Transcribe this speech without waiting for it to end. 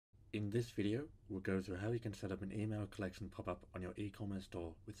In this video, we'll go through how you can set up an email collection pop-up on your e-commerce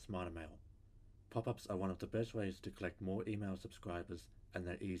store with SmartrMail. Pop-ups are one of the best ways to collect more email subscribers, and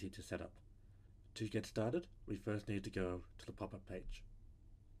they're easy to set up. To get started, we first need to go to the pop-up page.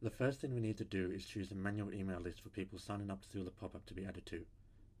 The first thing we need to do is choose a manual email list for people signing up through the pop-up to be added to.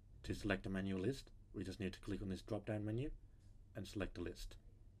 To select a manual list, we just need to click on this drop-down menu and select a list.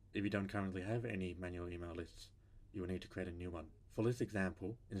 If you don't currently have any manual email lists, you will need to create a new one. For this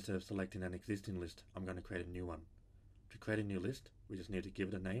example, instead of selecting an existing list, I'm going to create a new one. To create a new list, we just need to give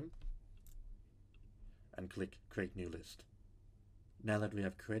it a name and click Create New List. Now that we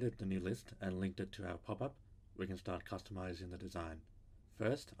have created the new list and linked it to our pop-up, we can start customizing the design.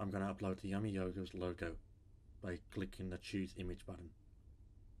 First, I'm going to upload the Yummy Yogurt's logo by clicking the Choose Image button.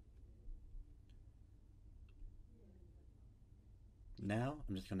 Now,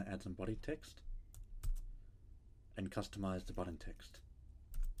 I'm just going to add some body text and customize the button text.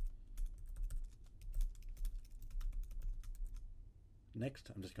 Next,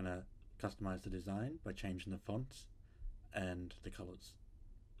 I'm just going to customize the design by changing the fonts and the colors.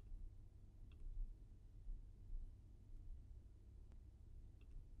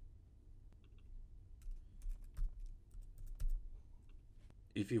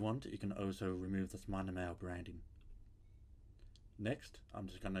 If you want, you can also remove the SmartrMail branding. Next, I'm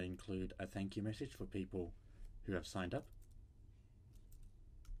just going to include a thank you message for people who have signed up.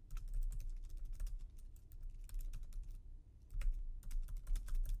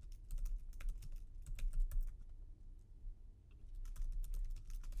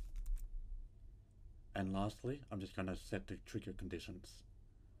 And lastly, I'm just going to set the trigger conditions.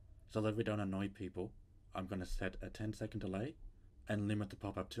 So that we don't annoy people, I'm going to set a 10-second delay and limit the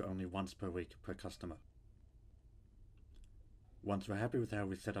pop-up to only once per week per customer. Once we're happy with how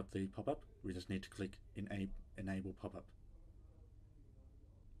we set up the pop-up, we just need to click Enable Pop-up.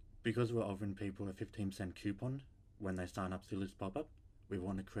 Because we're offering people a 15% coupon when they sign up through this pop-up, we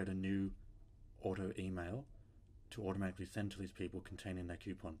want to create a new auto email to automatically send to these people containing their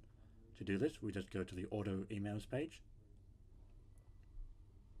coupon. To do this, we just go to the auto emails page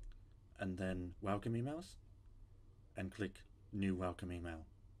and then welcome emails and click New Welcome Email.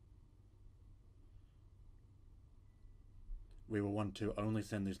 We will want to only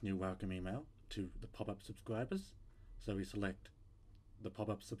send this new welcome email to the pop-up subscribers, so we select the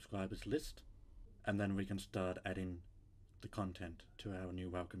pop-up subscribers list, and then we can start adding the content to our new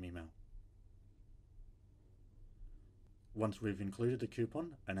welcome email. Once we've included the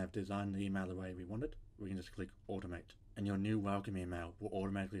coupon and have designed the email the way we want it, we can just click Automate, and your new welcome email will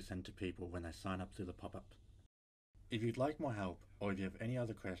automatically send to people when they sign up through the pop-up. If you'd like more help, or if you have any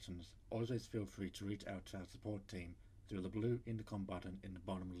other questions, always feel free to reach out to our support team through the blue intercom button in the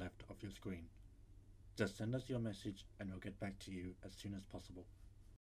bottom left of your screen. Just send us your message and we'll get back to you as soon as possible.